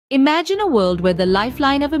Imagine a world where the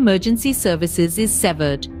lifeline of emergency services is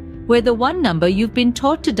severed, where the one number you've been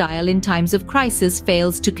taught to dial in times of crisis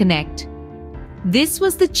fails to connect. This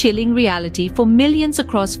was the chilling reality for millions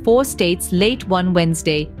across 4 states late one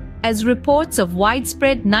Wednesday, as reports of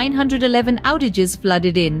widespread 911 outages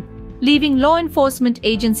flooded in, leaving law enforcement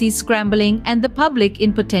agencies scrambling and the public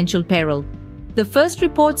in potential peril. The first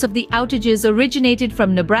reports of the outages originated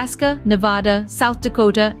from Nebraska, Nevada, South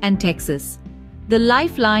Dakota, and Texas. The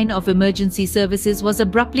lifeline of emergency services was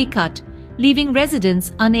abruptly cut, leaving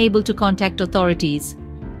residents unable to contact authorities.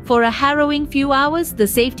 For a harrowing few hours, the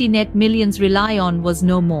safety net millions rely on was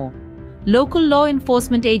no more. Local law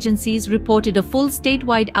enforcement agencies reported a full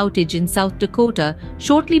statewide outage in South Dakota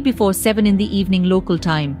shortly before 7 in the evening local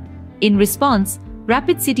time. In response,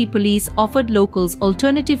 Rapid City Police offered locals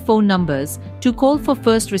alternative phone numbers to call for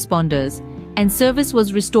first responders, and service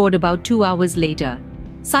was restored about 2 hours later.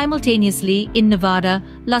 Simultaneously, in Nevada,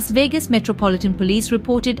 Las Vegas Metropolitan Police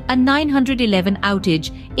reported a 911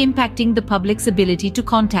 outage impacting the public's ability to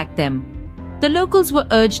contact them. The locals were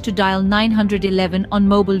urged to dial 911 on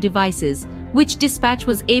mobile devices, which dispatch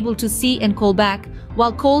was able to see and call back,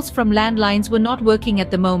 while calls from landlines were not working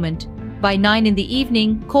at the moment. By 9 in the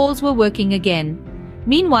evening, calls were working again.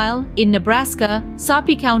 Meanwhile, in Nebraska,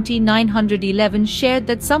 Sarpy County 911 shared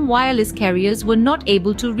that some wireless carriers were not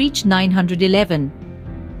able to reach 911.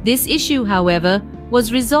 This issue, however,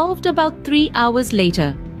 was resolved about 3 hours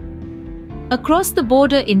later. Across the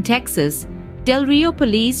border in Texas, Del Rio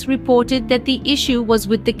police reported that the issue was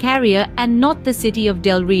with the carrier and not the city of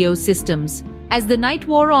Del Rio systems. As the night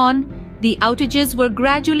wore on, the outages were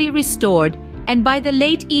gradually restored, and by the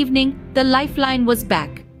late evening, the lifeline was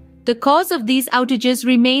back. The cause of these outages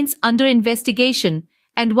remains under investigation,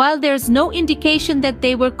 and while there's no indication that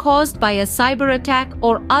they were caused by a cyberattack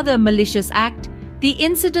or other malicious act, the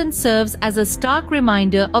incident serves as a stark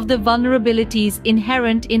reminder of the vulnerabilities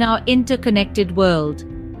inherent in our interconnected world.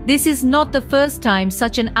 This is not the first time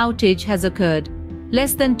such an outage has occurred.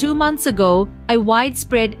 Less than 2 months ago, a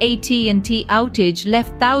widespread AT&T outage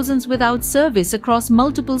left thousands without service across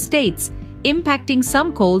multiple states, impacting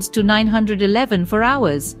some calls to 911 for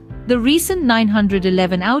hours. The recent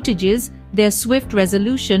 911 outages, their swift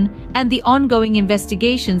resolution, and the ongoing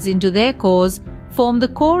investigations into their cause form the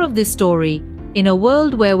core of this story. In a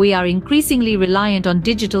world where we are increasingly reliant on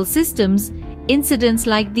digital systems, incidents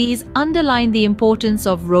like these underline the importance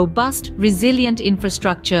of robust, resilient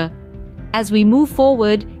infrastructure. As we move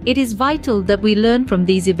forward, it is vital that we learn from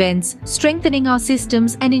these events, strengthening our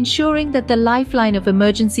systems and ensuring that the lifeline of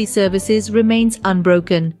emergency services remains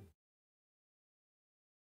unbroken.